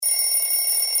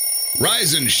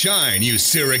Rise and shine, you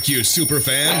Syracuse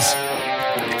superfans.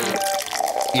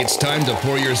 It's time to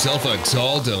pour yourself a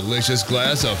tall, delicious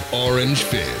glass of Orange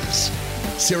Fizz.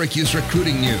 Syracuse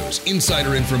recruiting news,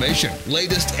 insider information,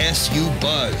 latest SU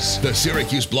buzz. The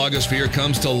Syracuse blogosphere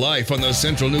comes to life on the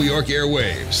Central New York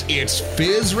airwaves. It's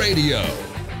Fizz Radio.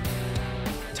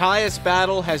 Tyus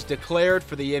Battle has declared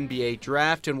for the NBA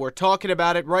draft, and we're talking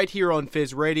about it right here on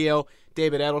Fizz Radio.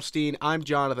 David Edelstein, I'm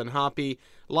Jonathan Hoppe.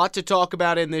 A lot to talk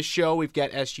about in this show. We've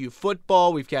got SU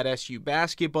football, we've got SU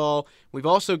basketball, we've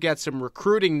also got some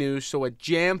recruiting news, so a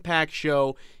jam-packed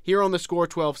show. Here on the Score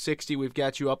 1260, we've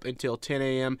got you up until 10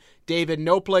 a.m. David,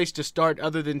 no place to start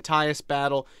other than Tyus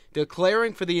Battle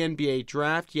declaring for the NBA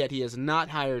draft, yet he has not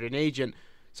hired an agent.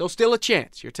 So still a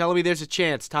chance. You're telling me there's a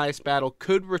chance Tyus Battle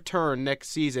could return next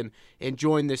season and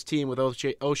join this team with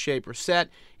Oshae Brissett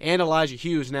and Elijah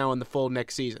Hughes now in the fold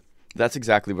next season. That's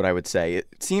exactly what I would say.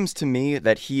 It seems to me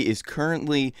that he is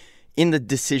currently in the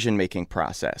decision-making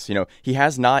process. He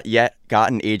has not yet got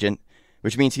an agent,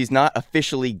 which means he's not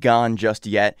officially gone just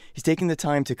yet. He's taking the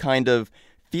time to kind of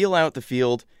feel out the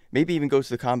field, maybe even go to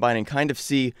the combine and kind of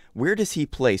see where does he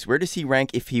place, where does he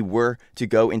rank if he were to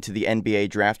go into the NBA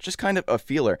draft, just kind of a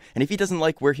feeler. And if he doesn't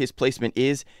like where his placement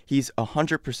is, he's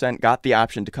 100% got the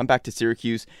option to come back to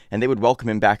Syracuse, and they would welcome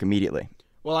him back immediately.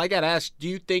 Well, I got to ask, do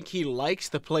you think he likes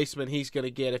the placement he's going to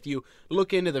get? If you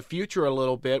look into the future a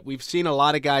little bit, we've seen a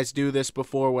lot of guys do this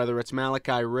before, whether it's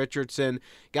Malachi Richardson,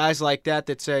 guys like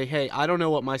that say, hey, I don't know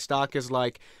what my stock is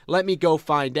like. Let me go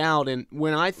find out. And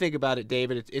when I think about it,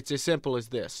 David, it's as simple as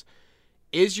this.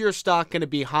 Is your stock going to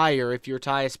be higher if you're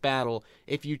Tyus Battle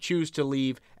if you choose to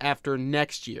leave after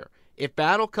next year? If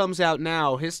Battle comes out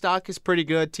now, his stock is pretty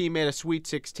good. Team made a Sweet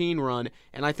 16 run,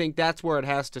 and I think that's where it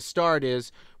has to start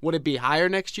is, would it be higher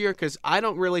next year? Because I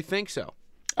don't really think so.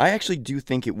 I actually do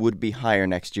think it would be higher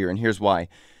next year, and here's why.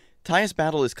 Tyus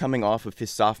Battle is coming off of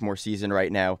his sophomore season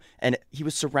right now, and he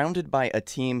was surrounded by a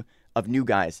team of new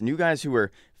guys who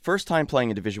were first time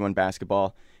playing in Division I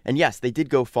basketball. And yes, they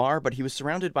did go far, but he was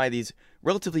surrounded by these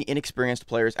relatively inexperienced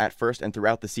players at first and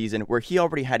throughout the season where he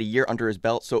already had a year under his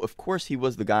belt, so of course he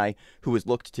was the guy who was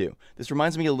looked to. This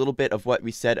reminds me a little bit of what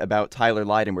we said about Tyler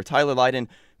Lydon, where Tyler Lydon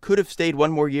could have stayed one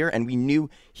more year and we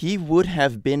knew he would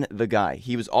have been the guy.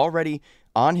 He was already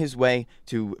on his way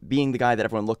to being the guy that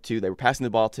everyone looked to. They were passing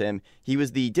the ball to him. He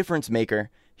was the difference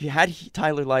maker. Had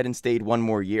Tyler Lydon stayed one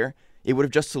more year, it would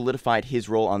have just solidified his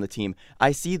role on the team.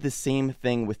 I see the same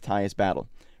thing with Tyus Battle.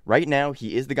 Right now,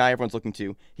 he is the guy everyone's looking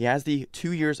to. He has the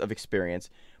 2 years of experience,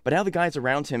 but now the guys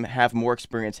around him have more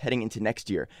experience heading into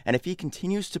next year. And if he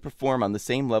continues to perform on the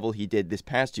same level he did this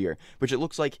past year, which it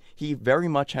looks like he very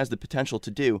much has the potential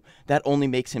to do, that only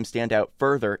makes him stand out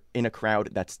further in a crowd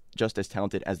that's just as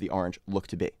talented as the Orange look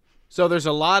to be. So there's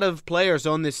a lot of players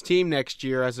on this team next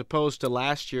year as opposed to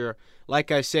last year.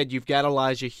 Like I said, you've got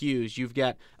Elijah Hughes. You've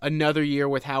got another year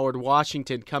with Howard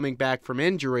Washington coming back from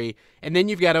injury. And then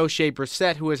you've got Oshae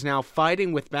Brissett, who is now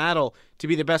fighting with Battle to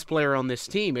be the best player on this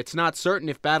team. It's not certain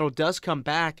if Battle does come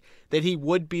back that he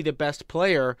would be the best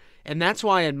player. And that's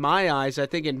why, in my eyes, I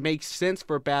think it makes sense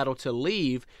for Battle to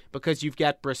leave because you've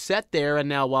got Brissett there. And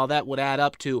now while that would add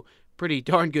up to a pretty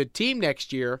darn good team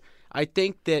next year, I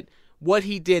think that what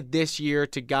he did this year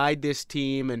to guide this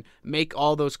team and make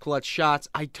all those clutch shots,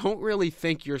 I don't really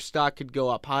think your stock could go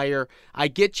up higher. I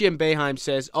get Jim Boeheim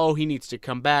says, he needs to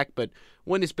come back, but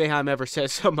when does Boeheim ever say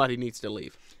somebody needs to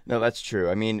leave? No, that's true.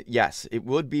 I mean, yes, it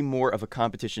would be more of a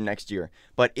competition next year,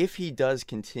 but if he does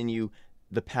continue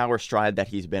the power stride that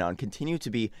he's been on, continue to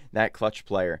be that clutch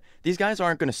player, these guys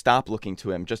aren't going to stop looking to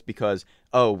him just because,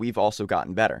 we've also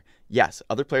gotten better. Yes,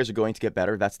 other players are going to get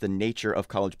better. That's the nature of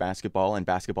college basketball and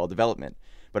basketball development.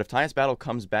 But if Tyus Battle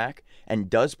comes back and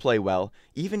does play well,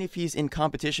 even if he's in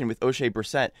competition with Oshae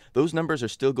Brissett, those numbers are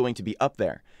still going to be up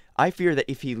there. I fear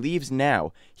that if he leaves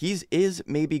now, he is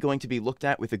maybe going to be looked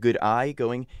at with a good eye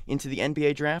going into the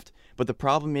NBA draft, but the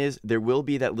problem is there will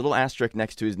be that little asterisk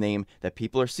next to his name that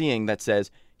people are seeing that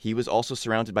says he was also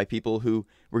surrounded by people who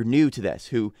were new to this,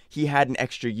 who he had an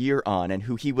extra year on, and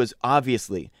who he was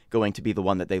obviously going to be the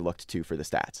one that they looked to for the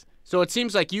stats. So it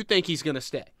seems like you think he's going to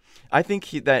stay. I think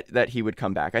that he would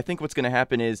come back. I think what's going to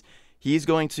happen is he's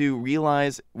going to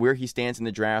realize where he stands in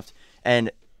the draft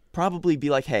and probably be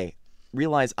like, hey,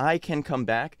 realize I can come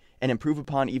back and improve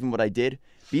upon even what I did,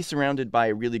 be surrounded by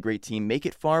a really great team, make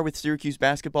it far with Syracuse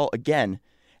basketball again,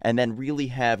 and then really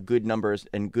have good numbers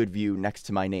and good view next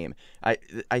to my name.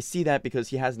 I see that because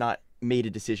he has not made a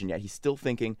decision yet. He's still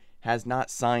thinking, has not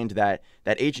signed that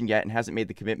agent yet and hasn't made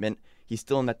the commitment. He's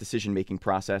still in that decision-making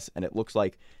process, and it looks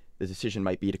like the decision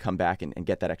might be to come back and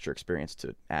get that extra experience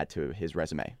to add to his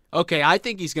resume. Okay, I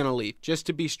think he's going to leave. Just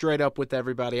to be straight up with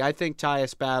everybody, I think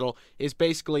Tyus Battle is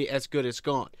basically as good as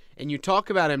gone. And you talk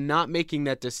about him not making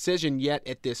that decision yet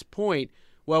at this point.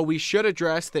 Well, we should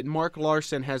address that Mark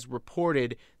Larson has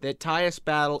reported that Tyus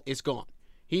Battle is gone.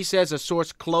 He says a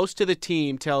source close to the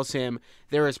team tells him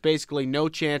there is basically no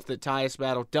chance that Tyus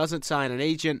Battle doesn't sign an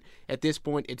agent. At this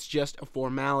point, it's just a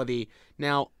formality.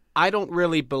 Now, I don't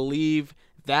really believe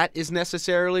that is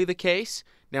necessarily the case.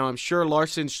 Now, I'm sure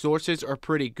Larson's sources are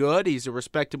pretty good. He's a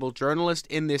respectable journalist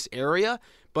in this area.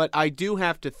 But I do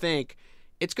have to think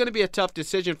it's going to be a tough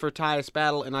decision for Tyus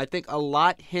Battle, and I think a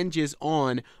lot hinges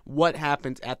on what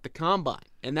happens at the Combine.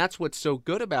 And that's what's so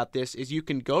good about this is you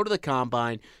can go to the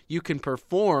Combine, you can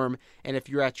perform, and if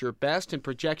you're at your best and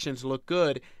projections look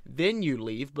good, then you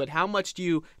leave. But how much do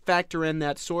you factor in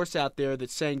that source out there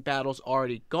that's saying Battle's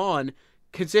already gone,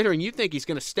 considering you think he's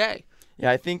going to stay? Yeah,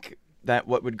 I think that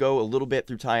what would go a little bit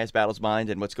through Tyus Battle's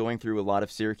mind and what's going through a lot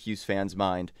of Syracuse fans'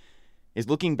 mind is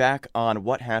looking back on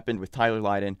what happened with Tyler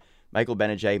Lydon, Michael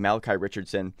Benajay, Malachi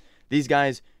Richardson, these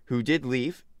guys who did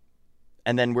leave,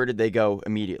 and then where did they go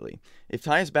immediately? If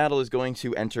Tyus Battle is going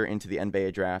to enter into the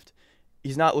NBA draft,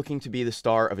 he's not looking to be the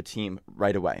star of a team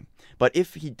right away. But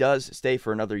if he does stay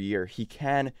for another year, he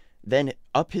can then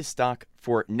up his stock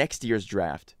for next year's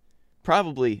draft.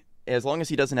 Probably, as long as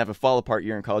he doesn't have a fall-apart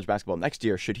year in college basketball next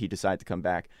year, should he decide to come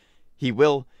back, he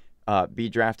will be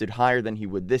drafted higher than he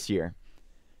would this year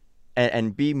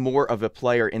and be more of a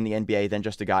player in the NBA than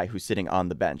just a guy who's sitting on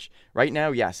the bench. Right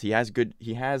now, yes, he has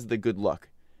the good look,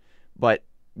 but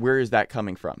where is that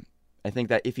coming from? I think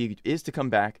that if he is to come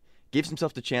back, gives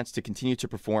himself the chance to continue to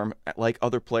perform like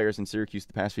other players in Syracuse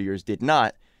the past few years did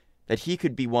not, that he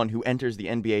could be one who enters the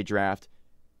NBA draft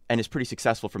and is pretty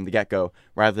successful from the get-go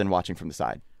rather than watching from the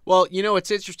side. Well,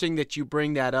 it's interesting that you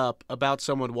bring that up about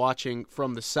someone watching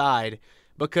from the side,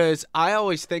 because I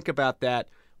always think about that.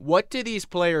 What do these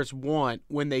players want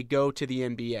when they go to the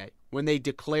NBA, when they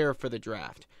declare for the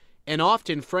draft? And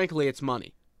often, frankly, it's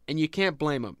money. And you can't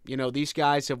blame them. These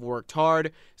guys have worked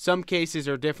hard. Some cases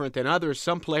are different than others.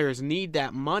 Some players need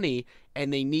that money,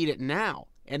 and they need it now.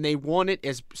 And they want it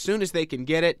as soon as they can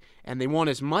get it, and they want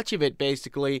as much of it,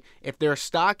 basically. If their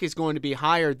stock is going to be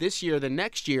higher this year than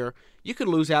next year, you could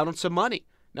lose out on some money.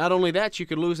 Not only that, you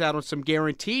could lose out on some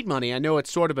guaranteed money. I know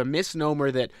it's sort of a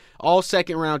misnomer that all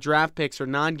second-round draft picks are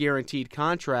non-guaranteed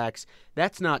contracts.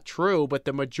 That's not true, but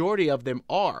the majority of them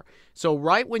are. So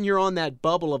right when you're on that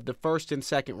bubble of the first and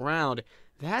second round,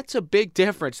 that's a big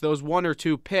difference, those one or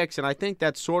two picks, and I think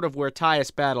that's sort of where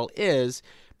Tyus Battle is.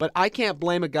 But I can't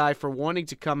blame a guy for wanting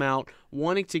to come out,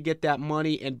 wanting to get that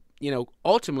money and,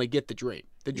 ultimately get the dream.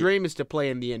 The dream is to play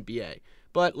in the NBA.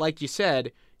 But like you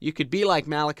said, you could be like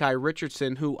Malachi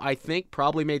Richardson, who I think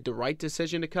probably made the right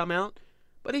decision to come out,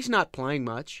 but he's not playing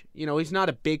much. He's not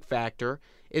a big factor.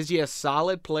 Is he a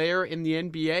solid player in the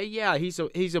NBA? Yeah,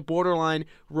 he's a borderline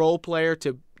role player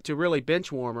to really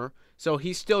bench warmer. So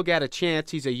he's still got a chance.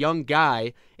 He's a young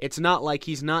guy. It's not like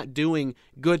he's not doing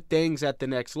good things at the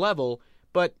next level,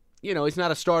 but he's not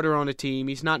a starter on a team.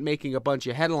 He's not making a bunch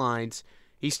of headlines.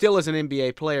 He still is an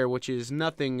NBA player, which is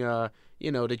nothing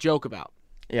to joke about.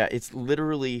 Yeah, it's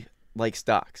literally like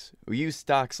stocks. We use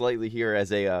stocks slightly here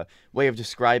as a way of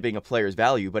describing a player's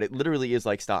value, but it literally is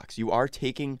like stocks. You are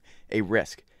taking a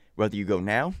risk, whether you go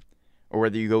now or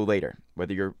whether you go later.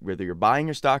 Whether you're buying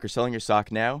your stock or selling your stock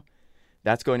now,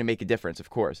 that's going to make a difference, of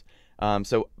course.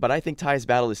 But I think Tyus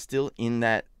Battle is still in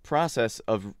that process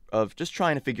of just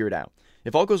trying to figure it out.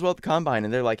 If all goes well at the Combine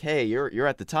and they're like, hey, you're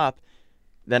at the top,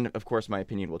 then of course my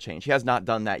opinion will change. He has not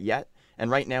done that yet. And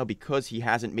right now, because he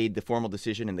hasn't made the formal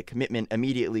decision and the commitment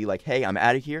immediately, like, hey, I'm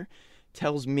out of here,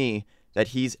 tells me that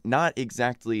he's not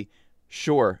exactly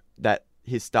sure that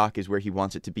his stock is where he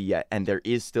wants it to be yet. And there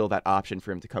is still that option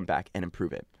for him to come back and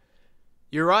improve it.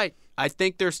 You're right. I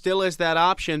think there still is that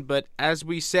option. But as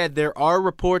we said, there are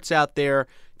reports out there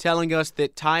telling us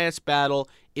that Tyus Battle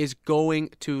is going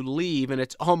to leave, and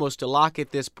it's almost a lock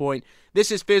at this point.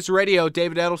 This is Fizz Radio.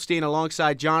 David Edelstein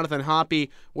alongside Jonathan Hoppe.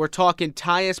 We're talking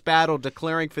Tyus Battle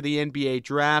declaring for the NBA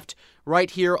draft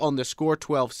right here on the Score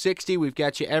 1260. We've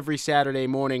got you every Saturday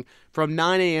morning from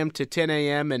 9 a.m. to 10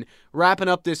 a.m. And wrapping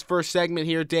up this first segment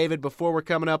here, David, before we're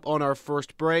coming up on our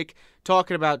first break,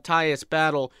 talking about Tyus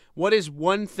Battle, what is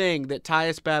one thing that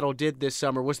Tyus Battle did this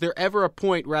summer? Was there ever a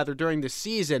point, rather, during the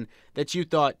season that you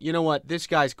thought, you know what, this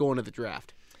guy's going to the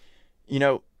draft?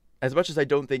 As much as I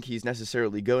don't think he's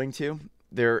necessarily going to,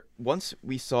 once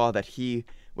we saw that he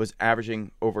was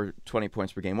averaging over 20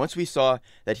 points per game, once we saw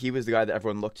that he was the guy that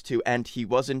everyone looked to, and he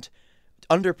wasn't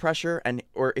under pressure,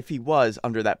 or if he was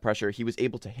under that pressure, he was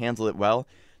able to handle it well.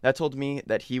 That told me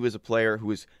that he was a player who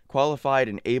was qualified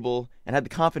and able and had the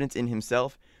confidence in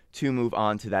himself to move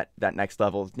on to that next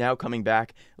level. Now coming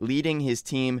back, leading his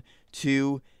team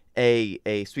to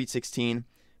a Sweet 16.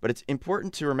 But it's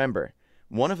important to remember,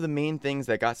 one of the main things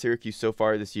that got Syracuse so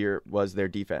far this year was their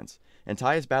defense. And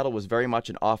Tyus Battle was very much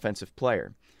an offensive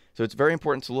player. So it's very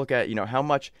important to look at, how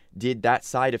much did that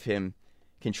side of him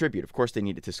contribute. Of course, they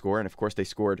needed to score, and of course, they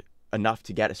scored enough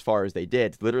to get as far as they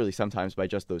did, literally sometimes by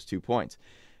just those 2 points.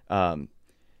 But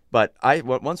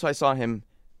once I saw him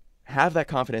have that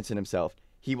confidence in himself,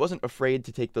 he wasn't afraid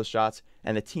to take those shots,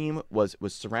 and the team was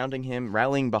surrounding him,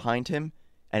 rallying behind him,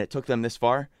 and it took them this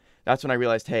far. That's when I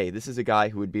realized, hey, this is a guy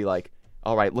who would be like,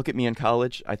 all right, look at me in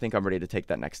college. I think I'm ready to take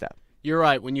that next step. You're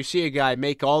right. When you see a guy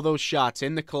make all those shots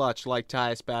in the clutch like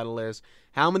Tyus Battle is,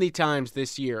 how many times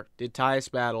this year did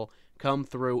Tyus Battle come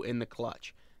through in the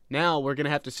clutch? Now we're going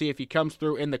to have to see if he comes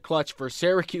through in the clutch for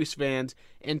Syracuse fans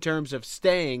in terms of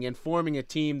staying and forming a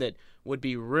team that would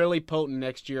be really potent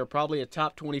next year, probably a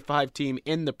top 25 team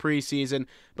in the preseason.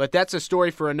 But that's a story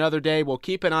for another day. We'll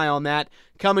keep an eye on that.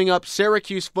 Coming up,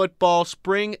 Syracuse football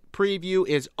spring preview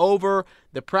is over.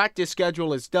 The practice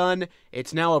schedule is done.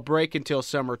 It's now a break until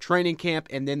summer training camp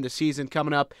and then the season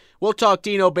coming up. We'll talk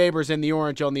Dino Babers and the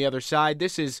Orange on the other side.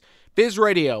 This is Fizz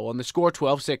Radio on the Score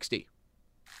 1260.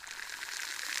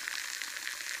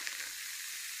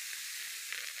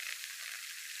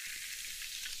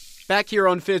 Back here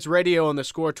on Fizz Radio on the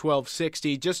Score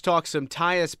 1260, just talk some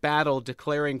Tyus Battle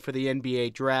declaring for the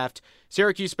NBA draft.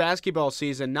 Syracuse basketball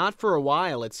season, not for a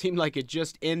while. It seemed like it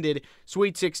just ended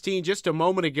Sweet 16 just a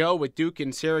moment ago with Duke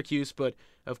and Syracuse, but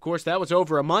of course that was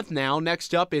over a month now.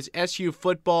 Next up is SU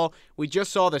football. We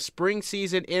just saw the spring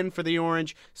season end for the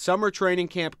Orange. Summer training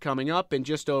camp coming up in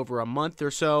just over a month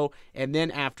or so, and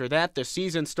then after that the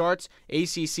season starts.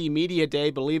 ACC Media Day,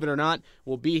 believe it or not,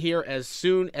 will be here as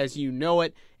soon as you know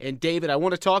it. And David, I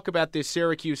want to talk about this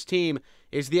Syracuse team.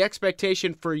 Is the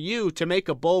expectation for you to make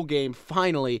a bowl game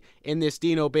finally in this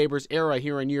Dino Babers era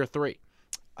here in year 3?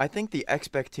 I think the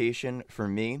expectation for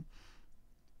me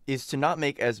is to not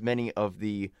make as many of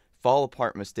the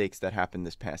fall-apart mistakes that happened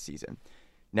this past season.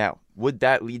 Now, would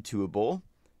that lead to a bowl?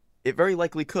 It very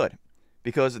likely could,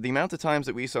 because the amount of times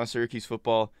that we saw Syracuse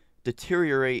football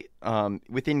deteriorate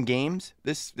within games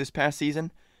this past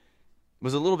season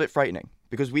was a little bit frightening,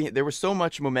 because there was so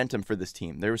much momentum for this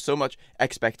team. There was so much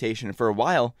expectation. And for a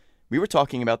while, we were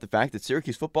talking about the fact that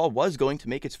Syracuse football was going to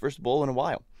make its first bowl in a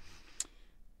while.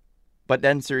 But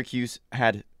then Syracuse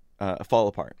had a fall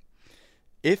apart.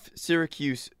 If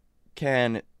Syracuse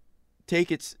can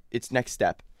take its next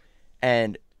step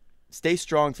and stay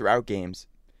strong throughout games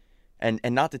and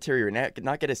not deteriorate,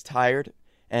 not get as tired,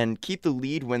 and keep the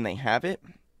lead when they have it,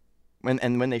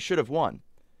 when they should have won,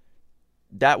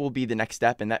 that will be the next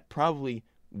step, and that probably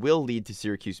will lead to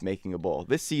Syracuse making a bowl.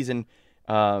 This season,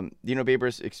 Dino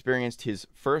Babers experienced his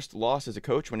first loss as a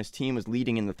coach when his team was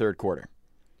leading in the third quarter.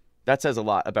 That says a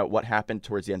lot about what happened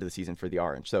towards the end of the season for the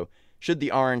Orange. So should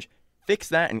the Orange fix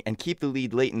that and keep the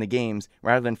lead late in the games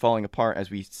rather than falling apart as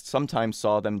we sometimes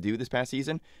saw them do this past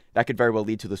season, that could very well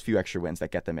lead to those few extra wins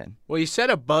that get them in. Well, you said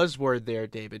a buzzword there,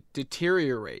 David,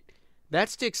 deteriorate. That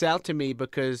sticks out to me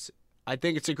because I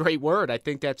think it's a great word. I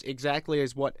think that's exactly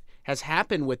as what has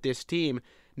happened with this team,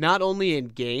 not only in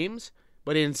games,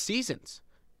 but in seasons.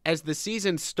 As the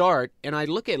seasons start, and I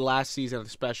look at last season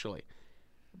especially,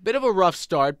 bit of a rough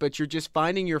start, but you're just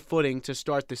finding your footing to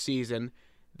start the season.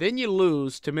 Then you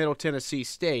lose to Middle Tennessee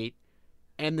State,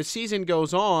 and the season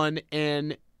goes on,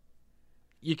 and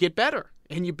you get better,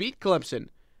 and you beat Clemson.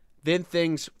 Then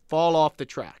things fall off the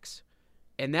tracks.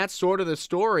 And that's sort of the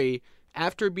story.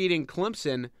 After beating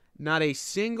Clemson, not a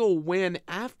single win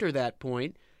after that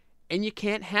point, and you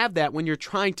can't have that when you're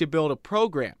trying to build a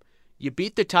program. You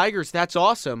beat the Tigers, that's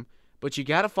awesome, but you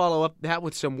got to follow up that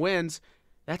with some wins.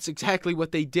 That's exactly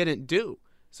what they didn't do.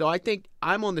 So I think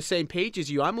I'm on the same page as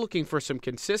you. I'm looking for some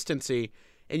consistency,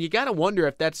 and you got to wonder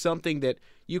if that's something that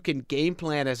you can game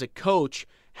plan as a coach.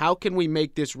 How can we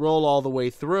make this roll all the way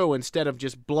through instead of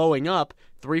just blowing up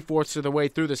 3/4 of the way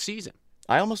through the season?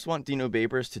 I almost want Dino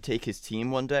Babers to take his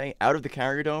team one day out of the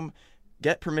Carrier Dome,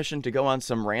 get permission to go on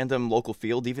some random local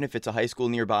field, even if it's a high school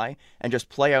nearby, and just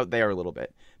play out there a little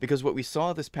bit. Because what we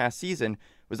saw this past season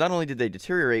was not only did they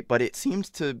deteriorate, but it seems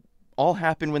to all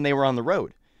happen when they were on the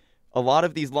road. A lot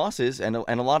of these losses and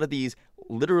a lot of these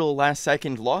literal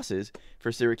last-second losses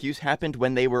for Syracuse happened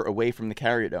when they were away from the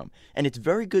Carrier Dome. And it's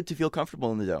very good to feel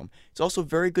comfortable in the Dome. It's also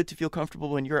very good to feel comfortable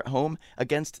when you're at home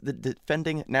against the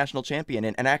defending national champion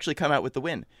and actually come out with the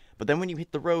win. But then when you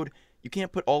hit the road, you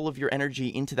can't put all of your energy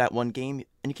into that one game,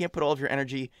 and you can't put all of your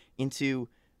energy into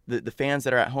the fans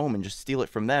that are at home and just steal it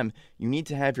from them. You need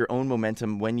to have your own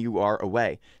momentum when you are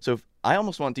away. So I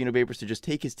almost want Dino Babers to just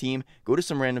take his team, go to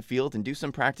some random field, and do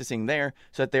some practicing there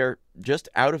so that they're just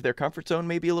out of their comfort zone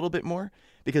maybe a little bit more,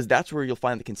 because that's where you'll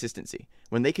find the consistency.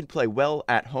 When they can play well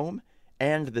at home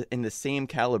and in the same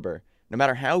caliber, no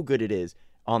matter how good it is,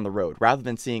 on the road, rather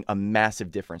than seeing a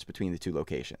massive difference between the two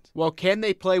locations. Well, can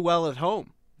they play well at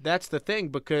home? That's the thing,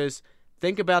 because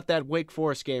think about that Wake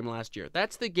Forest game last year.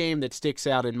 That's the game that sticks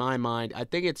out in my mind. I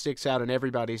think it sticks out in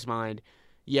everybody's mind.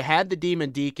 You had the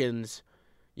Demon Deacons.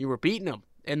 You were beating them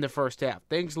in the first half.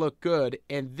 Things looked good.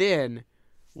 And then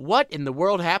what in the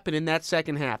world happened in that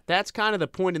second half? That's kind of the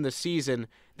point in the season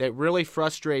that really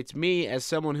frustrates me as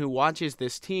someone who watches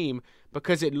this team,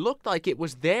 because it looked like it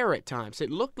was there at times. It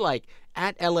looked like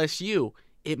at LSU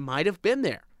it might have been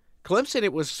there. Clemson,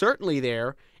 it was certainly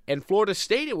there, and Florida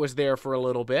State, it was there for a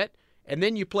little bit. And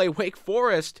then you play Wake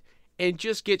Forest and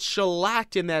just get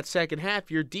shellacked in that second half.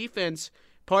 Your defense,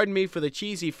 pardon me for the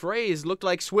cheesy phrase, looked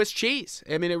like Swiss cheese.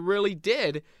 I mean, it really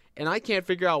did, and I can't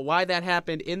figure out why that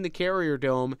happened in the Carrier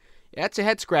Dome. That's a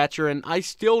head-scratcher, and I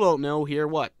still don't know here,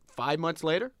 5 months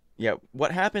later? Yeah,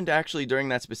 what happened actually during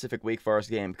that specific Wake Forest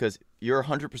game, because you're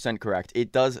 100% correct,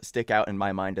 it does stick out in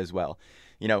my mind as well.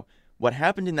 What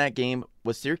happened in that game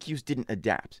was Syracuse didn't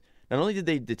adapt. Not only did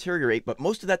they deteriorate, but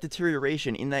most of that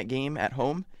deterioration in that game at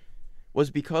home was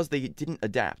because they didn't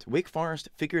adapt. Wake Forest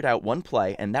figured out one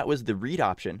play, and that was the read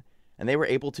option, and they were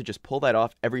able to just pull that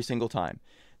off every single time.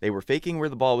 They were faking where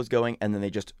the ball was going, and then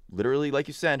they just literally, like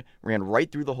you said, ran right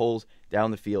through the holes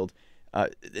down the field.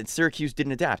 And Syracuse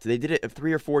didn't adapt. They did it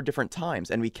 3 or 4 different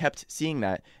times, and we kept seeing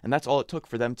that, and that's all it took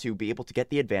for them to be able to get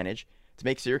the advantage, to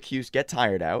make Syracuse get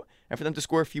tired out, and for them to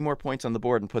score a few more points on the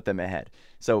board and put them ahead.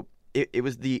 So it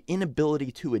was the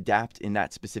inability to adapt in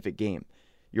that specific game.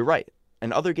 You're right.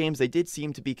 In other games, they did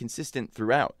seem to be consistent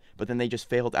throughout, but then they just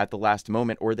failed at the last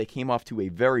moment, or they came off to a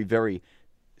very, very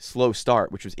slow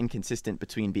start, which was inconsistent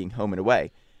between being home and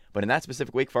away. But in that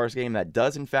specific Wake Forest game, that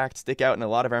does, in fact, stick out in a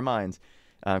lot of our minds,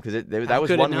 because that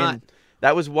was one win.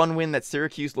 That was one win that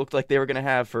Syracuse looked like they were going to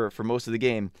have for most of the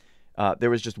game. There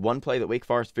was just one play that Wake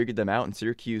Forest figured them out, and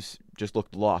Syracuse just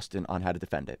looked lost on how to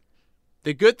defend it.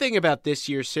 The good thing about this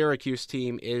year's Syracuse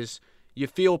team is you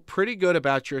feel pretty good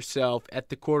about yourself at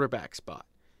the quarterback spot.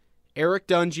 Eric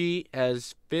Dungey,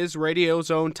 as Fizz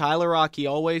Radio's own Tyler Rocky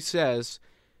always says,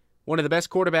 one of the best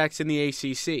quarterbacks in the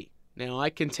ACC. Now, I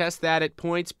contest that at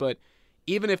points, but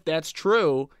even if that's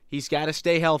true, he's got to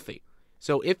stay healthy.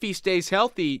 So if he stays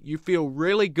healthy, you feel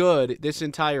really good this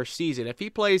entire season. If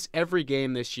he plays every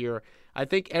game this year, I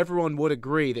think everyone would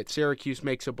agree that Syracuse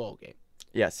makes a bowl game.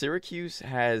 Yeah, Syracuse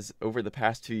has, over the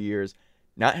past 2 years,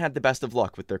 not had the best of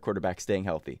luck with their quarterback staying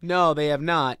healthy. No, they have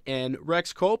not. And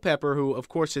Rex Culpepper, who, of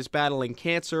course, is battling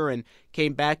cancer and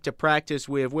came back to practice,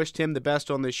 we have wished him the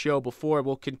best on this show before,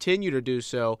 will continue to do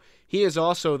so. He is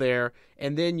also there.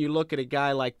 And then you look at a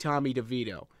guy like Tommy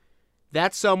DeVito.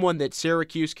 That's someone that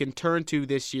Syracuse can turn to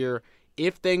this year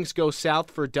if things go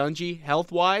south for Dungey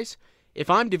health-wise. If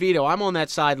I'm DeVito, I'm on that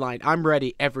sideline. I'm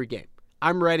ready every game.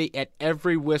 I'm ready at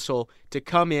every whistle to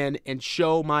come in and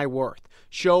show my worth.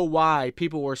 Show why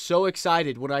people were so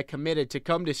excited when I committed to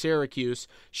come to Syracuse.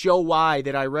 Show why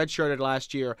that I redshirted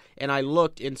last year and I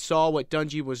looked and saw what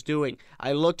Dungey was doing.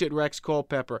 I looked at Rex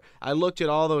Culpepper. I looked at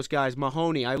all those guys,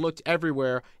 Mahoney. I looked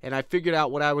everywhere and I figured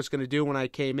out what I was going to do when I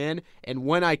came in. And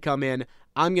when I come in,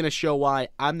 I'm going to show why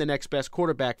I'm the next best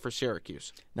quarterback for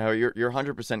Syracuse. Now, you're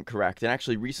 100% correct. And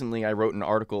actually, recently I wrote an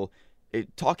article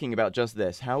talking about just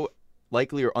this. How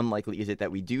likely or unlikely is it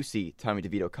that we do see Tommy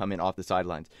DeVito come in off the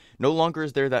sidelines? No longer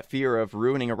is there that fear of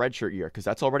ruining a redshirt year, because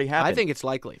that's already happened. I think it's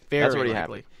likely. Very That's already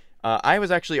likely. happened. I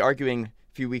was actually arguing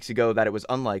a few weeks ago that it was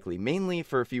unlikely, mainly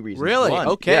for a few reasons. Really? One,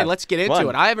 okay, let's get into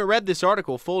it. I haven't read this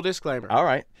article. Full disclaimer. All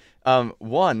right.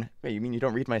 One, wait, you mean you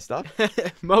don't read my stuff?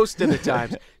 Most of the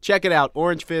times. Check it out,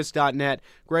 orangefizz.net.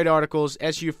 Great articles,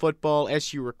 SU football,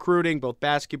 SU recruiting, both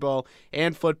basketball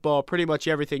and football, pretty much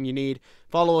everything you need.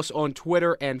 Follow us on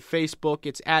Twitter and Facebook.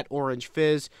 It's at Orange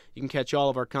Fizz. You can catch all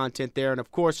of our content there. And, of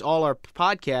course, all our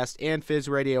podcast and Fizz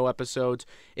Radio episodes.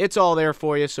 It's all there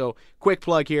for you. So, quick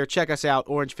plug here. Check us out,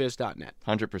 orangefizz.net.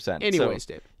 100%. Anyways,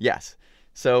 Dave. Yes.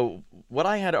 So, what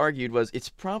I had argued was it's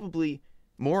probably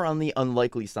more on the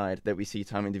unlikely side that we see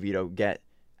Tommy DeVito get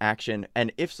action,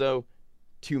 and if so,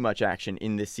 too much action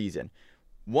in this season.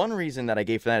 One reason that I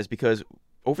gave for that is because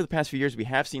over the past few years, we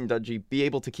have seen Dungey be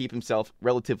able to keep himself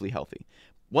relatively healthy.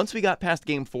 Once we got past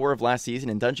Game 4 of last season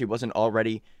and Dungey wasn't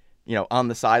already, on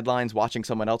the sidelines watching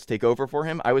someone else take over for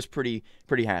him, I was pretty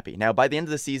happy. Now, by the end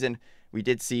of the season, we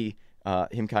did see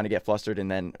him kind of get flustered, and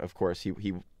then, of course,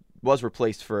 he was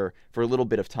replaced for a little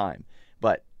bit of time.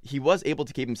 But he was able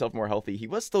to keep himself more healthy. He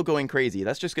was still going crazy.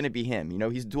 That's just going to be him.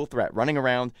 He's dual threat, running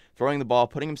around, throwing the ball,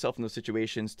 putting himself in those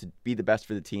situations to be the best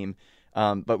for the team.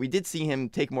 But we did see him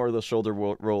take more of those shoulder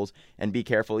rolls and be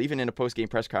careful. Even in a post-game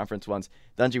press conference once,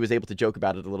 Dungey was able to joke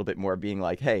about it a little bit more, being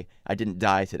like, hey, I didn't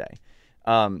die today.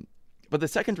 But the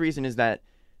second reason is that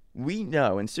we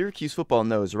know, and Syracuse football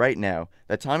knows right now,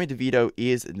 that Tommy DeVito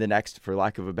is the next, for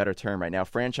lack of a better term right now,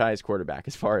 franchise quarterback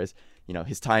as far as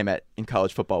his time in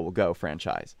college football will go,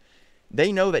 franchise.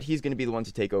 They know that he's going to be the one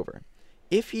to take over.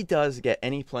 If he does get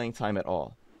any playing time at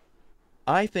all,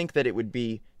 I think that it would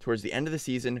be towards the end of the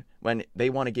season when they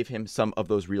want to give him some of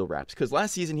those real reps. Because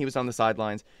last season he was on the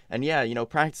sidelines, and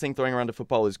practicing throwing around the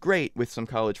football is great with some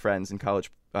college friends and college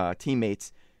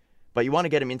teammates, but you want to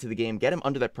get him into the game, get him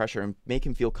under that pressure, and make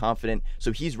him feel confident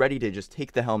so he's ready to just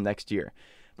take the helm next year.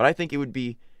 But I think it would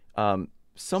be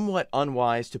somewhat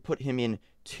unwise to put him in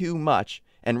too much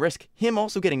and risk him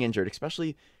also getting injured,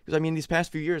 especially because, these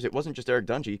past few years, it wasn't just Eric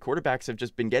Dungey. Quarterbacks have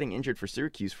just been getting injured for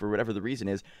Syracuse for whatever the reason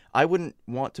is. I wouldn't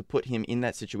want to put him in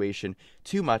that situation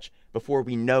too much before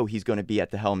we know he's going to be at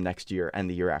the helm next year and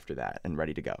the year after that and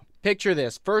ready to go. Picture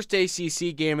this. First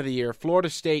ACC game of the year,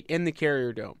 Florida State in the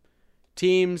Carrier Dome.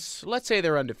 Teams, let's say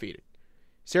they're undefeated.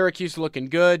 Syracuse looking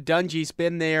good. Dungey's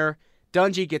been there.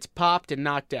 Dungey gets popped and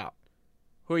knocked out.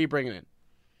 Who are you bringing in?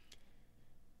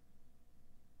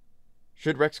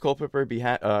 Should Rex Culpepper be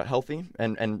healthy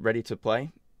and ready to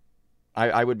play?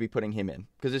 I would be putting him in.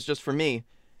 Because it's just, for me,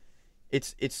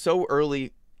 it's so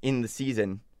early in the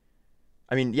season.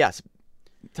 Yes,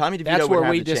 Tommy DeVito That's would where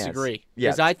have we the chance. disagree.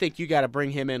 Because I think you got to bring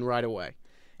him in right away.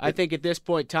 I think at this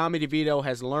point, Tommy DeVito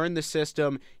has learned the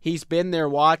system. He's been there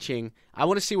watching. I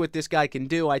want to see what this guy can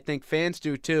do. I think fans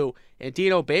do too. And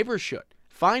Dino Babers should.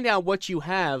 Find out what you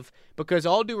have, because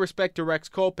all due respect to Rex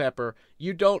Culpepper,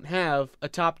 you don't have a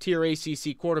top-tier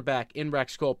ACC quarterback in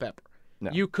Rex Culpepper.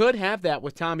 No. You could have that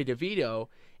with Tommy DeVito,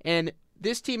 and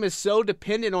this team is so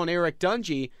dependent on Eric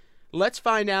Dungey. Let's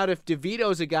find out if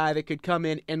DeVito's a guy that could come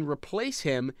in and replace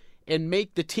him and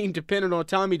make the team dependent on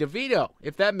Tommy DeVito,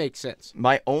 if that makes sense.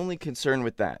 My only concern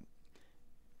with that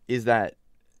is that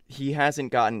he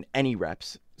hasn't gotten any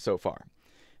reps so far.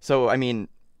 So, you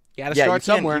got to start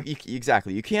somewhere.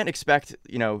 Exactly. You can't expect,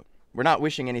 we're not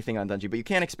wishing anything on Dungey, but you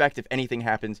can't expect if anything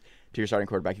happens to your starting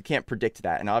quarterback. You can't predict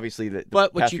that. And obviously,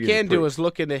 but what you can do is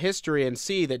look into history and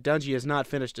see that Dungey has not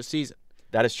finished a season.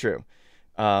 That is true.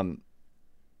 If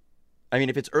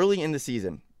it's early in the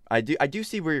season, I do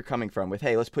see where you're coming from with,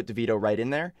 hey, let's put DeVito right in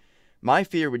there. My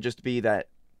fear would just be that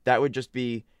would just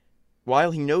be,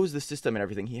 while he knows the system and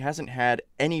everything, he hasn't had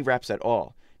any reps at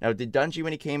all. Now, did Dungey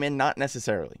when he came in? Not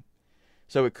necessarily.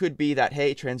 So it could be that,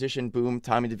 hey, transition, boom,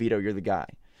 Tommy DeVito, you're the guy.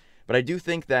 But I do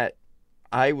think that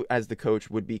I, as the coach,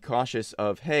 would be cautious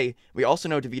of, hey, we also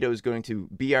know DeVito is going to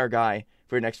be our guy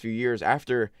for the next few years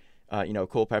after,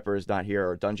 Culpepper is not here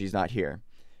or Dungey's not here.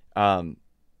 And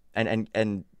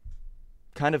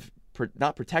kind of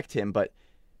not protect him, but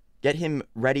get him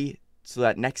ready so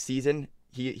that next season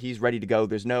he's ready to go.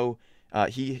 There's no,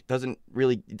 he doesn't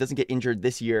get injured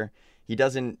this year. He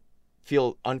doesn't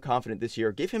feel unconfident this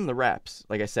year. Give him the reps.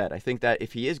 Like I said, I think that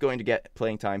if he is going to get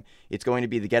playing time, it's going to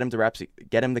be to get him the reps,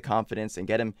 get him the confidence, and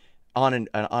get him on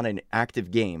an active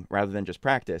game rather than just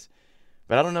practice.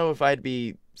 But I don't know if I'd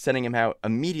be sending him out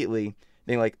immediately,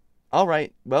 being like, all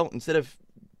right, well, instead of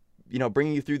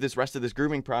bringing you through this rest of this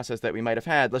grooming process that we might have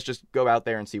had, let's just go out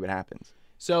there and see what happens.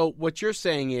 So what you're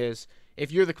saying is,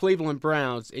 if you're the Cleveland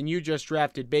Browns and you just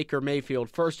drafted Baker Mayfield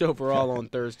first overall on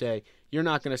Thursday, you're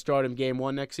not going to start him game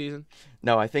one next season?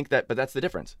 No, I think but that's the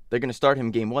difference. They're going to start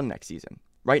him game one next season.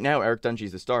 Right now, Eric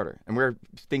Dungey's the starter, and we're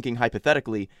thinking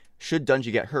hypothetically, should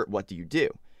Dungey get hurt, what do you do?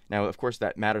 Now, of course,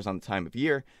 that matters on the time of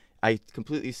year. I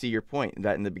completely see your point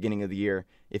that in the beginning of the year,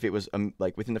 if it was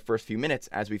like within the first few minutes,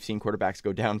 as we've seen quarterbacks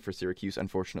go down for Syracuse,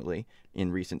 unfortunately,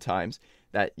 in recent times,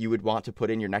 that you would want to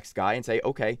put in your next guy and say,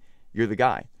 okay, you're the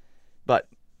guy. But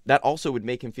that also would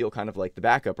make him feel kind of like the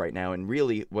backup right now. And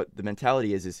really what the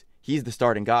mentality is he's the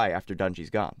starting guy after Dungey's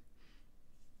gone.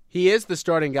 He is the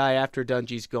starting guy after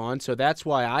Dungey's gone, so that's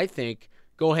why I think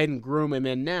go ahead and groom him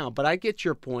in now. But I get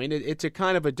your point. It's a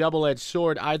kind of a double-edged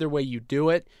sword either way you do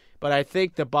it. But I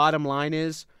think the bottom line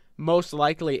is most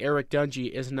likely Eric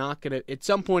Dungey is not going to, at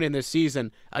some point in this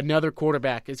season, another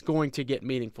quarterback is going to get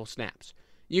meaningful snaps.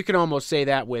 You can almost say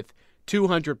that with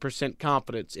 200%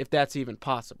 confidence, if that's even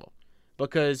possible.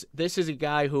 Because this is a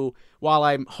guy who, while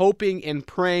I'm hoping and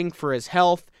praying for his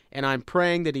health and I'm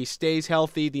praying that he stays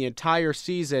healthy the entire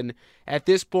season. At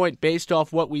this point, based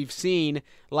off what we've seen,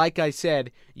 like I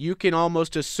said, you can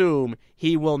almost assume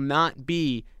he will not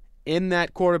be in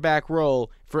that quarterback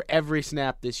role for every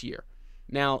snap this year.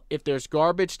 Now, if there's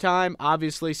garbage time,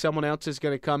 obviously someone else is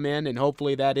going to come in, and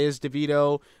hopefully that is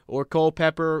DeVito or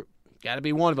Culpepper. Got to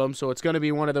be one of them, so it's going to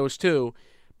be one of those two.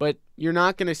 But you're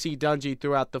not going to see Dungy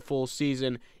throughout the full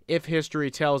season if history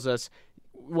tells us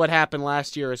what happened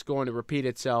last year is going to repeat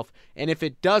itself. And if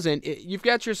it doesn't, you've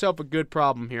got yourself a good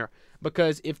problem here.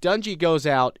 Because if Dungy goes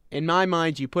out, in my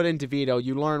mind, you put in DeVito,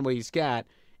 you learn what he's got.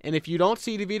 And if you don't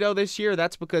see DeVito this year,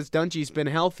 that's because Dungy's been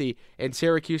healthy, and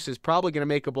Syracuse is probably going to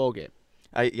make a bowl game.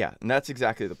 Yeah, and that's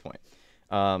exactly the point.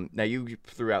 Now, you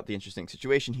threw out the interesting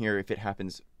situation here. If it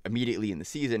happens immediately in the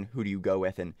season, who do you go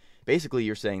with? And basically,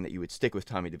 you're saying that you would stick with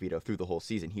Tommy DeVito through the whole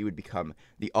season. He would become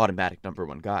the automatic number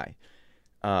one guy.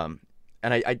 And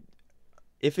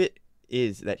if it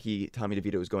is that Tommy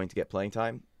DeVito is going to get playing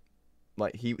time,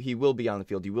 like he will be on the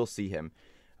field, you will see him.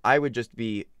 I would just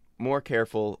be more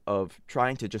careful of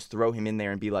trying to just throw him in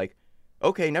there and be like,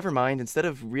 okay, never mind. Instead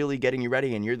of really getting you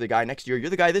ready and you're the guy next year, you're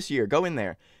the guy this year. Go in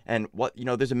there. And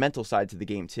there's a mental side to the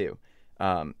game too.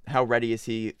 How ready is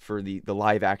he for the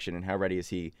live action, and how ready is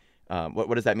he?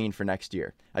 What does that mean for next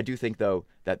year? I do think, though,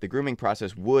 that the grooming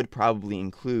process would probably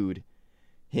include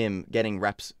him getting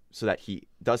reps so that he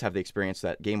does have the experience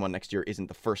that game one next year isn't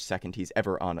the first second he's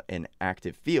ever on an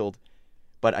active field.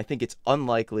 But I think it's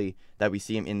unlikely that we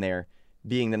see him in there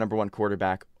being the number one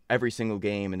quarterback every single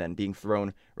game and then being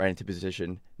thrown right into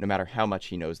position no matter how much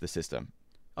he knows the system.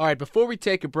 All right, before we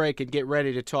take a break and get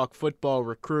ready to talk football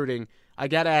recruiting, I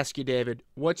got to ask you, David,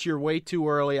 what's your way too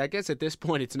early? I guess at this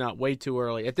point it's not way too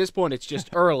early. At this point it's just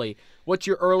early. What's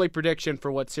your early prediction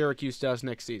for what Syracuse does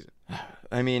next season?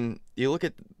 I mean, you look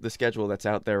at the schedule that's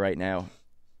out there right now.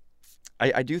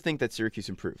 I do think that Syracuse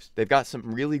improves. They've got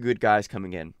some really good guys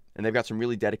coming in, and they've got some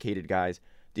really dedicated guys.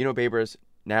 Dino Babers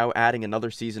now adding another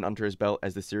season under his belt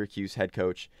as the Syracuse head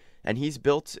coach. And he's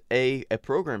built a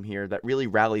program here that really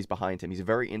rallies behind him. He's a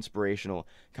very inspirational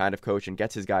kind of coach and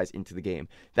gets his guys into the game.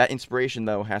 That inspiration,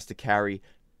 though, has to carry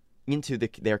into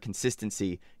their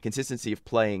consistency of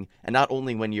playing, and not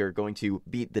only when you're going to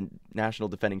beat the national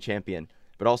defending champion,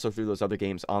 but also through those other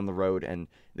games on the road and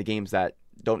the games that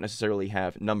don't necessarily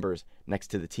have numbers next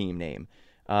to the team name.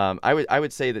 I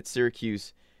would say that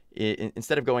Syracuse,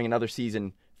 instead of going another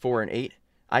season 4-8,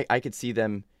 I could see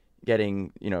them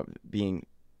getting, being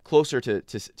closer to a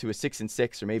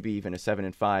 6-6 or maybe even a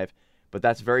 7-5, but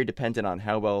that's very dependent on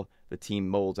how well the team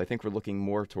molds. I think we're looking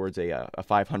more towards a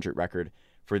 500 record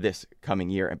for this coming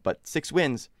year. But 6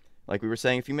 wins, like we were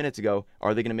saying a few minutes ago,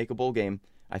 are they going to make a bowl game?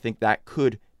 I think that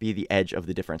could be the edge of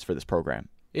the difference for this program.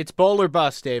 It's bowl or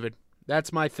bust, David.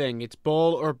 That's my thing. It's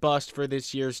bowl or bust for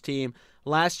this year's team.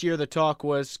 Last year the talk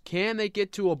was, can they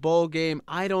get to a bowl game?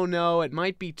 I don't know. It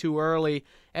might be too early.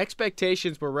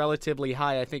 Expectations were relatively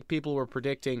high. I think people were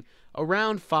predicting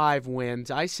around 5 wins.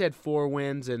 I said 4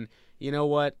 wins, and you know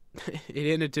what?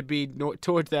 It ended to be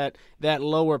towards that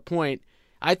lower point.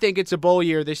 I think it's a bowl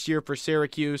year this year for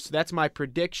Syracuse. That's my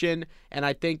prediction, and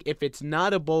I think if it's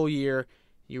not a bowl year,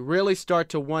 you really start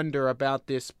to wonder about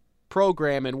this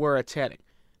program and where it's heading.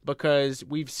 Because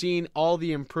we've seen all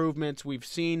the improvements. We've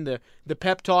seen the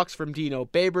pep talks from Dino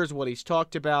Babers, what he's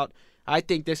talked about. I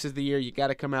think this is the year you got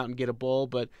to come out and get a bowl,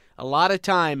 but a lot of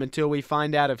time until we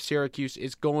find out if Syracuse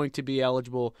is going to be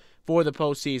eligible for the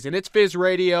postseason. It's Fizz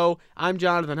Radio. I'm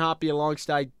Jonathan Hoppe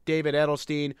alongside David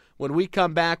Edelstein. When we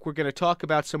come back, we're going to talk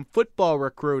about some football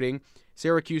recruiting.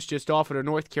 Syracuse just offered a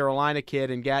North Carolina kid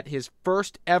and got his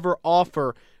first ever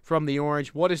offer from the Orange.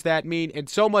 What does that mean? And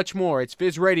so much more. It's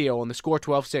Fizz Radio on the Score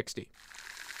 1260.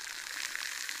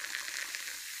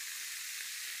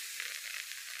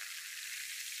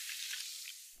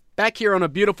 Back here on a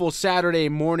beautiful Saturday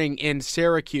morning in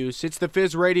Syracuse, it's the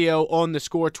Fizz Radio on the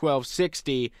Score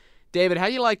 1260. David, how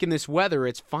you liking this weather?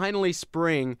 It's finally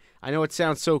spring. I know it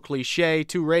sounds so cliche,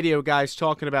 2 radio guys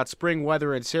talking about spring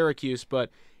weather in Syracuse,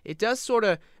 but it does sort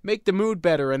of make the mood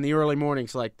better in the early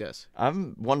mornings like this.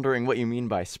 I'm wondering what you mean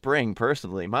by spring,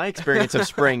 personally. My experience of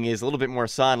spring is a little bit more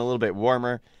sun, a little bit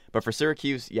warmer. But for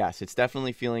Syracuse, yes, it's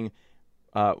definitely feeling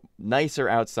nicer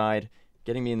outside,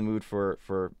 getting me in the mood for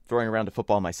throwing around a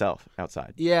football myself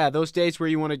outside. Yeah, those days where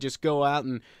you want to just go out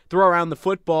and throw around the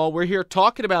football. We're here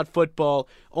talking about football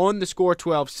on the Score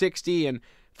 1260, and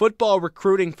football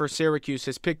recruiting for Syracuse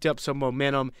has picked up some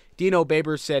momentum. Dino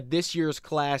Babers said this year's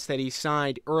class that he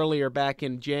signed earlier back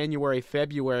in January,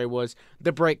 February was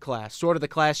the break class, sort of the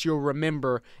class you'll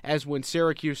remember as when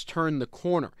Syracuse turned the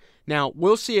corner. Now,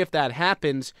 we'll see if that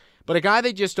happens, But a guy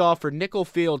they just offered, Nickel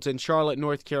Fields in Charlotte,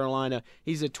 North Carolina,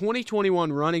 he's a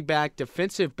 2021 running back,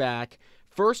 defensive back,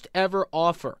 first ever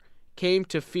offer came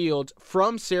to Fields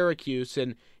from Syracuse,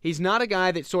 and he's not a guy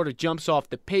that sort of jumps off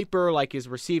the paper like is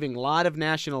receiving a lot of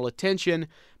national attention,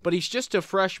 but he's just a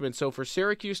freshman, so for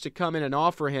Syracuse to come in and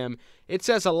offer him, it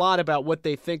says a lot about what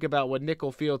they think about what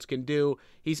Nickel Fields can do.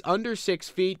 He's under 6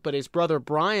 feet, but his brother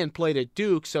Brian played at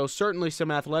Duke, so certainly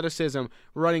some athleticism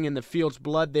running in the Fields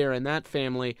blood there in that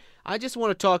family. I just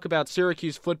want to talk about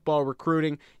Syracuse football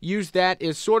recruiting, use that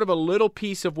as sort of a little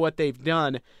piece of what they've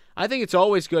done. I think it's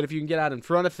always good if you can get out in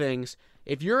front of things.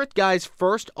 If you're a guy's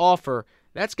first offer,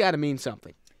 that's got to mean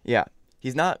something. Yeah,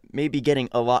 he's not maybe getting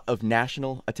a lot of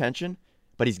national attention,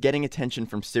 but he's getting attention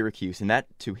from Syracuse, and that,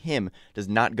 to him, does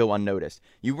not go unnoticed.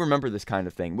 You remember this kind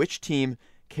of thing. Which team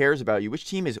cares about you? Which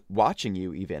team is watching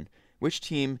you even? Which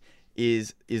team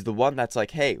is the one that's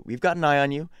like, hey, we've got an eye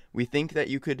on you. We think that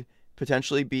you could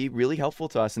potentially be really helpful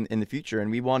to us in the future,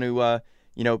 and we want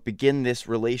to begin this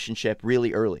relationship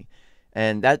really early.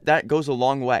 And that goes a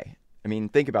long way. I mean,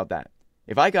 think about that.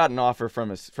 If I got an offer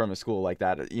from a school like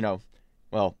that,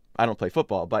 well, I don't play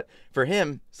football, but for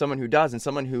him, someone who does, and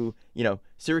someone who,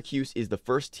 Syracuse is the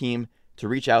first team to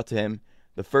reach out to him,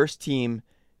 the first team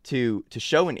to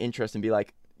show an interest and be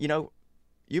like,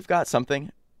 you've got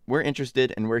something, we're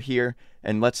interested and we're here,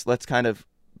 and let's kind of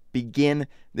begin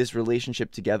this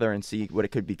relationship together and see what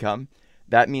it could become.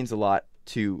 That means a lot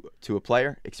to a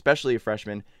player, especially a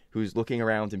freshman who's looking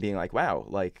around and being like, wow,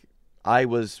 like I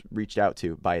was reached out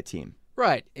to by a team.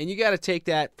 Right, and you got to take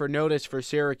that for notice for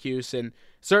Syracuse, and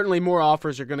certainly more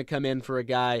offers are going to come in for a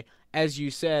guy. As you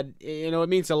said, it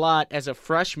means a lot as a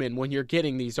freshman when you're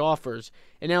getting these offers.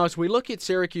 And now as we look at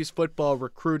Syracuse football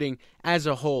recruiting as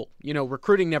a whole,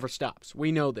 recruiting never stops.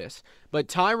 We know this. But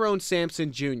Tyrone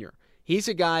Sampson Jr., he's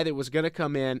a guy that was going to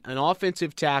come in, an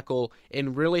offensive tackle,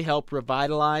 and really help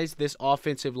revitalize this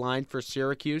offensive line for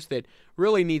Syracuse that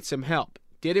really needs some help.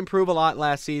 Did improve a lot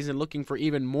last season, looking for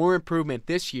even more improvement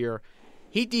this year.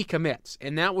 He decommits,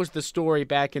 and that was the story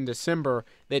back in December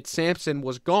that Sampson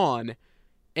was gone.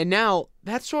 And now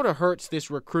that sort of hurts this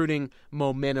recruiting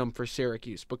momentum for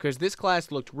Syracuse because this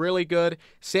class looked really good.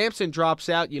 Sampson drops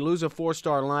out. You lose a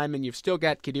 4-star lineman. You've still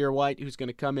got Kadir White who's going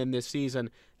to come in this season.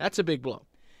 That's a big blow.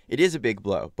 It is a big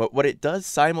blow, but what it does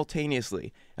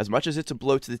simultaneously, as much as it's a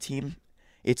blow to the team,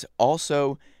 it's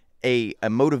also a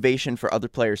motivation for other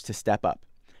players to step up.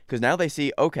 Because now they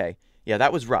see, okay, yeah,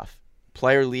 that was rough.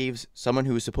 Player leaves, someone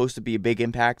who was supposed to be a big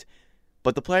impact,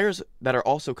 but the players that are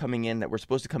also coming in that were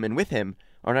supposed to come in with him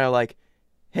are now like,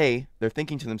 hey, they're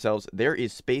thinking to themselves, there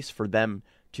is space for them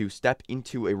to step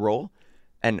into a role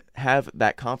and have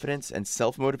that confidence and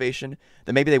self-motivation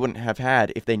that maybe they wouldn't have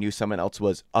had if they knew someone else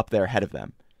was up there ahead of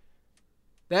them.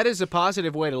 That is a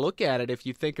positive way to look at it if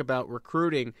you think about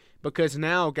recruiting, because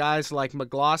now guys like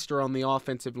McGloster on the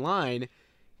offensive line,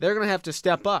 they're going to have to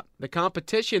step up. The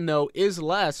competition, though, is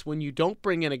less when you don't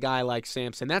bring in a guy like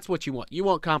Sampson. That's what you want. You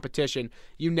want competition.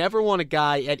 You never want a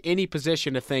guy at any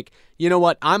position to think, you know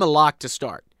what, I'm a lock to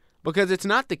start. Because it's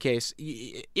not the case.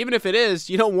 Even if it is,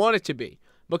 you don't want it to be.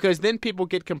 Because then people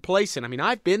get complacent. I mean,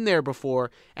 I've been there before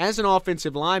as an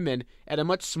offensive lineman at a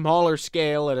much smaller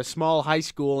scale at a small high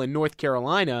school in North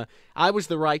Carolina. I was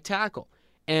the right tackle.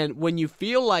 And when you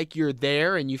feel like you're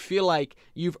there and you feel like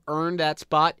you've earned that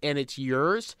spot and it's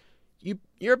yours,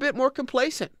 you're a bit more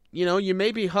complacent. You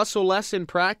maybe hustle less in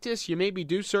practice. You maybe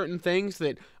do certain things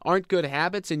that aren't good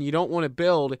habits and you don't want to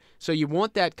build. So you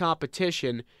want that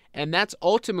competition. And that's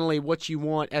ultimately what you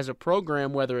want as a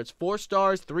program, whether it's 4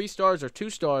 stars, 3 stars, or 2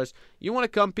 stars. You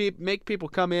want to make people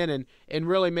come in and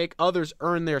really make others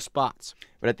earn their spots.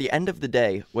 But at the end of the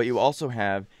day, what you also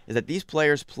have is that these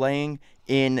players playing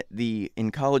in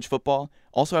college football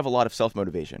also have a lot of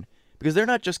self-motivation because they're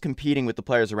not just competing with the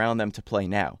players around them to play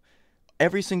now.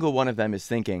 Every single one of them is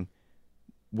thinking,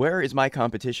 where is my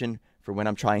competition for when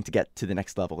I'm trying to get to the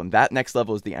next level? And that next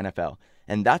level is the NFL.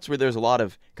 And that's where there's a lot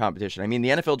of competition. I mean, the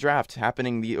NFL draft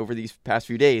happening over these past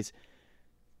few days,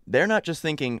 they're not just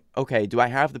thinking, okay, do I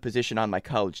have the position on my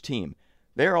college team?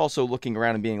 They're also looking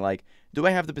around and being like, do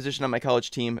I have the position on my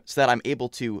college team so that I'm able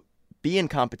to be in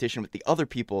competition with the other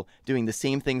people doing the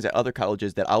same things at other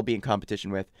colleges that I'll be in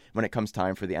competition with when it comes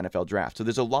time for the NFL draft. So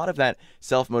there's a lot of that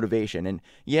self-motivation. And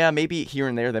yeah, maybe here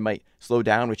and there they might slow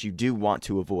down, which you do want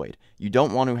to avoid. You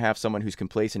don't want to have someone who's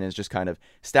complacent and is just kind of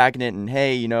stagnant and,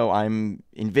 hey, I'm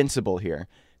invincible here,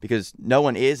 because no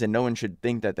one is and no one should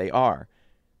think that they are.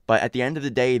 But at the end of the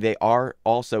day, they are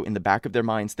also in the back of their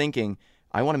minds thinking,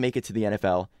 I want to make it to the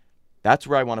NFL. That's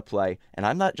where I want to play, and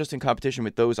I'm not just in competition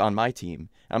with those on my team.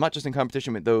 I'm not just in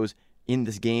competition with those in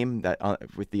this game that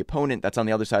with the opponent that's on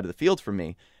the other side of the field from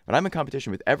me, but I'm in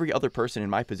competition with every other person in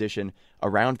my position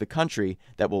around the country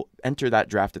that will enter that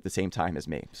draft at the same time as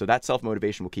me. So that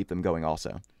self-motivation will keep them going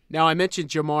also. Now, I mentioned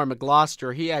Jamar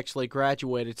McGloster. He actually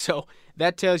graduated, so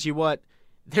that tells you what,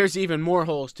 there's even more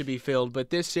holes to be filled.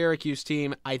 But this Syracuse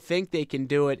team, I think they can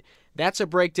do it. That's a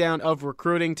breakdown of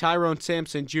recruiting. Tyrone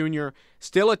Sampson Jr.,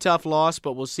 still a tough loss,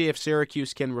 but we'll see if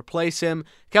Syracuse can replace him.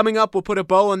 Coming up, we'll put a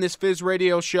bow on this Fizz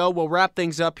Radio show. We'll wrap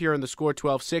things up here on the Score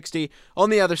 1260. On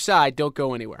the other side, don't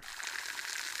go anywhere.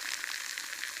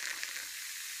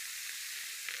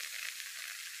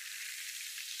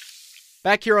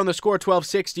 Back here on the Score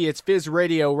 1260, it's Fizz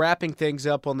Radio wrapping things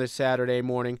up on this Saturday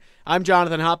morning. I'm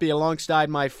Jonathan Hoppy alongside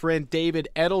my friend David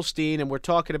Edelstein, and we're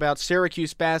talking about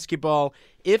Syracuse basketball.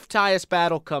 If Tyus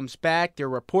Battle comes back, there are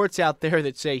reports out there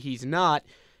that say he's not.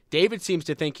 David seems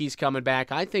to think he's coming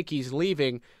back. I think he's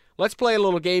leaving. Let's play a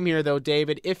little game here, though,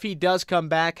 David. If he does come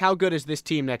back, how good is this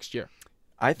team next year?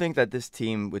 I think that this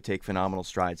team would take phenomenal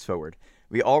strides forward.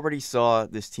 We already saw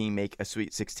this team make a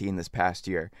Sweet 16 this past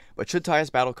year, but should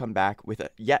Tyus Battle come back with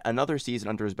yet another season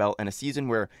under his belt and a season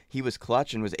where he was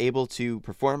clutch and was able to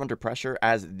perform under pressure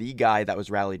as the guy that was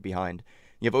rallied behind,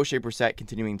 you have O'Shea Brissett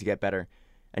continuing to get better,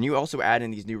 and you also add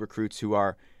in these new recruits who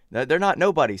are, they're not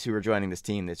nobodies who are joining this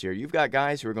team this year. You've got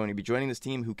guys who are going to be joining this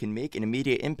team who can make an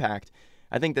immediate impact.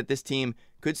 I think that this team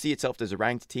could see itself as a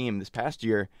ranked team. This past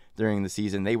year during the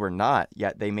season, they were not,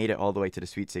 yet they made it all the way to the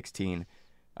Sweet 16.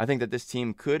 I think that this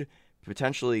team could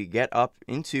potentially get up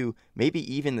into maybe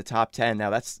even the top 10. Now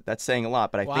that's saying a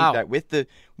lot, but I think that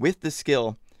with the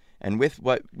skill and with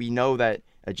what we know that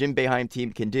a Jim Boeheim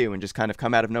team can do and just kind of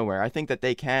come out of nowhere, I think that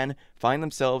they can find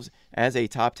themselves as a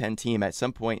top 10 team at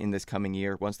some point in this coming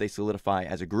year once they solidify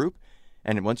as a group.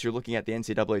 And once you're looking at the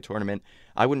NCAA tournament,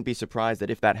 I wouldn't be surprised that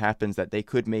if that happens, that they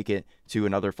could make it to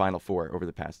another Final Four over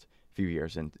the past few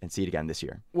years and see it again this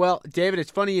year. Well, David,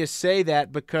 it's funny you say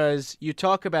that because you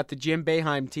talk about the Jim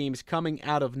Boeheim teams coming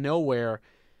out of nowhere.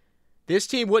 This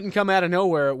team wouldn't come out of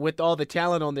nowhere with all the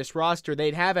talent on this roster.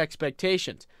 They'd have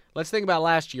expectations. Let's think about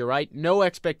last year, right? No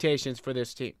expectations for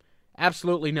this team.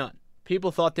 Absolutely none.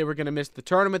 People thought they were going to miss the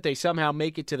tournament. They somehow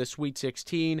make it to the Sweet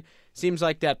 16. Seems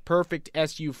like that perfect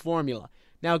SU formula.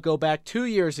 Now go back 2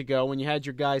 years ago when you had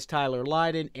your guys Tyler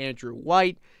Lydon, Andrew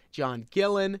White, John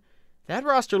Gillen. That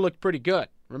roster looked pretty good.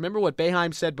 Remember what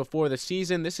Boeheim said before the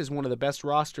season? This is one of the best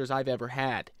rosters I've ever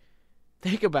had.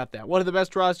 Think about that. One of the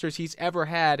best rosters he's ever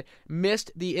had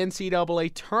missed the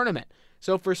NCAA tournament.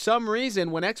 So for some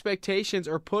reason, when expectations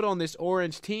are put on this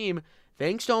Orange team,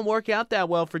 things don't work out that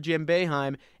well for Jim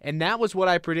Boeheim, and that was what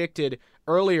I predicted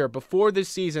earlier before this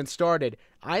season started.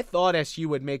 I thought SU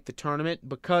would make the tournament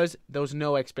because those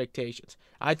no expectations.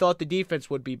 I thought the defense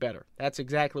would be better. That's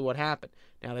exactly what happened.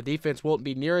 Now, the defense won't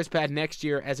be near as bad next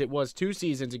year as it was 2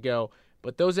 seasons ago,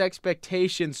 but those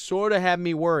expectations sort of have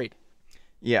me worried.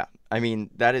 Yeah, I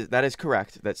mean, that is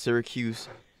correct, that Syracuse,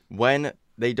 when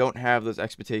they don't have those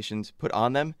expectations put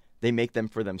on them, they make them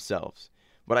for themselves.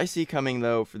 What I see coming,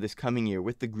 though, for this coming year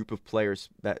with the group of players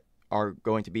that are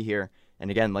going to be here,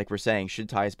 and again, like we're saying, should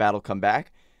Tyus Battle come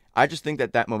back, I just think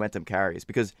that momentum carries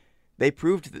because they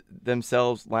proved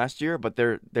themselves last year, but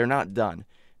they're not done.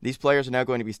 These players are now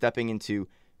going to be stepping into,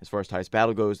 as far as Tyus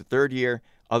Battle goes, the 3rd year,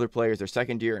 other players their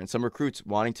 2nd year, and some recruits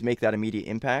wanting to make that immediate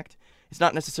impact. It's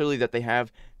not necessarily that they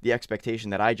have the expectation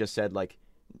that I just said, like,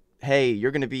 hey, you're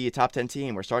going to be a top 10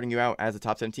 team. We're starting you out as a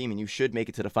top 10 team, and you should make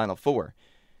it to the Final Four.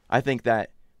 I think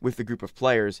that with the group of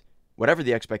players, whatever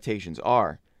the expectations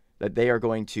are, that they are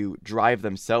going to drive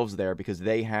themselves there because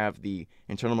they have the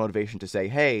internal motivation to say,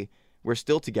 hey, we're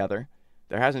still together.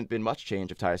 There hasn't been much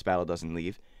change if Tyus Battle doesn't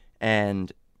leave,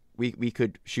 and we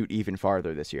could shoot even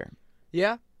farther this year.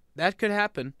 Yeah, that could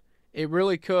happen. It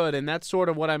really could, and that's sort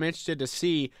of what I'm interested to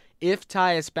see. If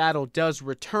Tyus Battle does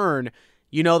return,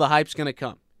 you know the hype's going to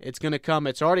come. It's going to come.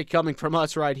 It's already coming from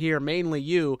us right here, mainly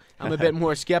you. I'm a bit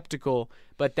more skeptical,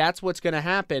 but that's what's going to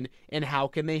happen, and how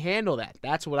can they handle that?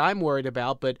 That's what I'm worried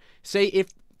about, but say if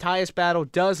Tyus Battle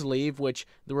does leave, which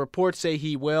the reports say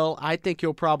he will, I think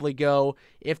he'll probably go.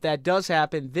 If that does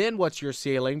happen, then what's your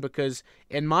ceiling? Because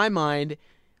in my mind,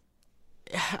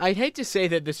 I'd hate to say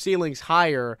that the ceiling's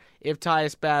higher if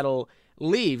Tyus Battle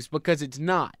leaves, because it's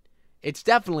not. It's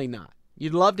definitely not.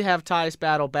 You'd love to have Tyus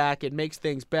Battle back. It makes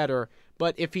things better.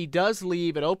 But if he does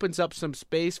leave, it opens up some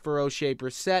space for O'Shea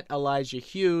Brissett, Elijah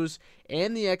Hughes,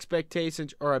 and the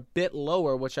expectations are a bit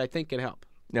lower, which I think can help.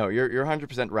 No, you're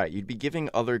 100% right. You'd be giving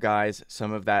other guys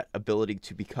some of that ability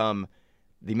to become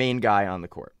the main guy on the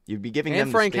court. You'd be giving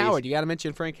them Frank the space. Howard. You got to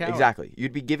mention Frank Howard. Exactly.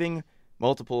 You'd be giving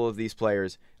multiple of these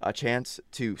players a chance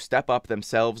to step up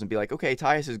themselves and be like, okay,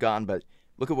 Tyus is gone, but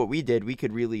look at what we did. We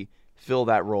could really fill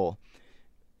that role.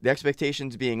 The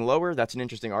expectations being lower, that's an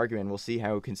interesting argument. We'll see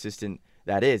how consistent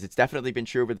that is. It's definitely been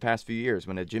true over the past few years.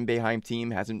 When a Jim Boeheim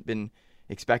team hasn't been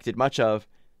expected much of,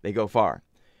 they go far.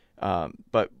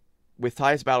 But with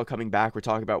Tyus Battle coming back, we're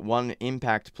talking about one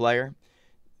impact player.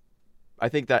 I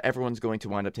think that everyone's going to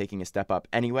wind up taking a step up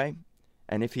anyway.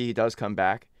 And if he does come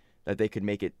back, that they could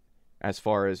make it as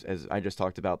far as I just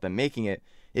talked about them making it.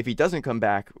 If he doesn't come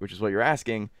back, which is what you're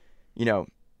asking,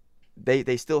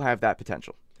 they still have that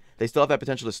potential. They still have that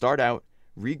potential to start out,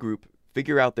 regroup,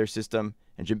 figure out their system.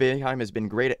 And Jim Boeheim has been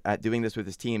great at doing this with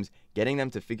his teams, getting them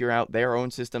to figure out their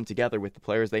own system together with the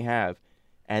players they have,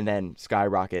 and then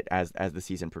skyrocket as the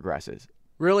season progresses.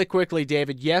 Really quickly,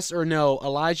 David, yes or no,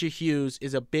 Elijah Hughes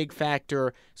is a big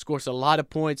factor, scores a lot of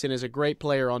points, and is a great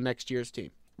player on next year's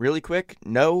team. Really quick,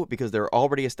 no, because there are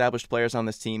already established players on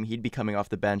this team. He'd be coming off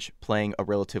the bench playing a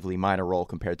relatively minor role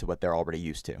compared to what they're already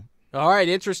used to. All right,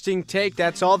 interesting take.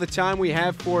 That's all the time we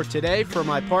have for today. For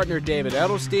my partner, David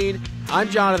Edelstein, I'm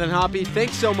Jonathan Hoppe.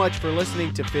 Thanks so much for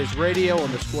listening to Fizz Radio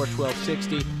on the Score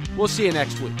 1260. We'll see you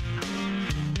next week.